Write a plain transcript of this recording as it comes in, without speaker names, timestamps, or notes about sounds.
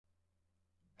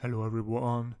Hello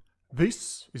everyone,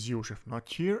 this is Josef Not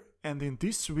here, and in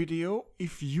this video,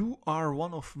 if you are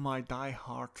one of my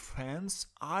die-hard fans,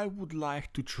 I would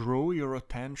like to draw your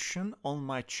attention on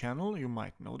my channel, you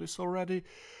might know this already,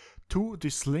 to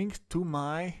this link to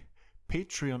my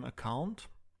Patreon account,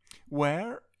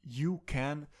 where you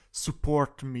can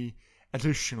support me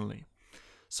additionally.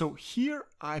 So here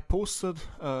I posted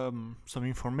some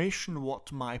information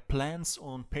what my plans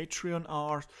on Patreon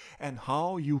are and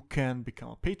how you can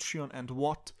become a Patreon and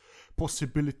what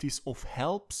possibilities of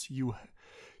helps you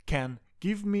can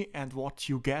give me and what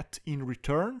you get in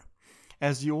return.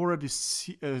 As you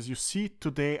see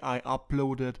today, I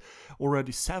uploaded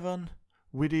already 7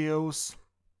 videos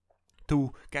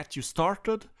to get you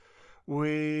started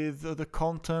with the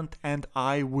content, and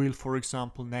I will, for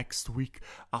example, next week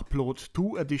upload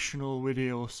 2 additional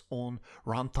videos on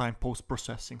runtime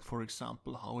post-processing, for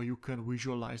example, how you can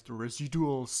visualize the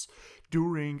residuals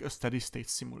during a steady state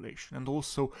simulation, and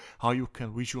also how you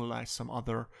can visualize some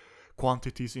other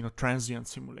quantities in a transient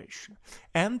simulation.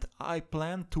 And I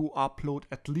plan to upload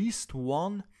at least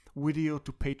 1 video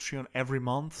to Patreon every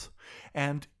month,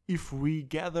 and if we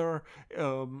gather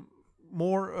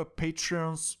more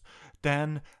Patreons,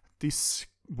 then this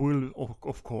will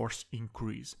of course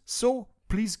increase. So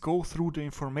please go through the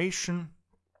information,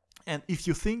 and if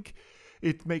you think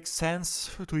it makes sense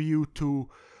to you to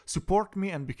support me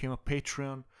and become a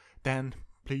Patreon, then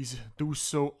please do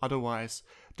so. Otherwise,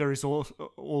 there is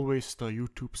always the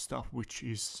YouTube stuff which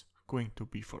is going to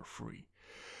be for free.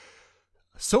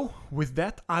 So with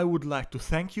that, I would like to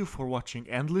thank you for watching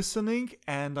and listening,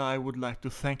 and I would like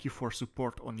to thank you for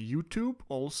support on YouTube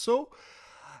also.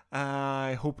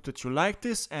 I hope that you like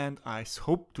this, and I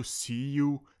hope to see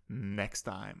you next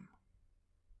time.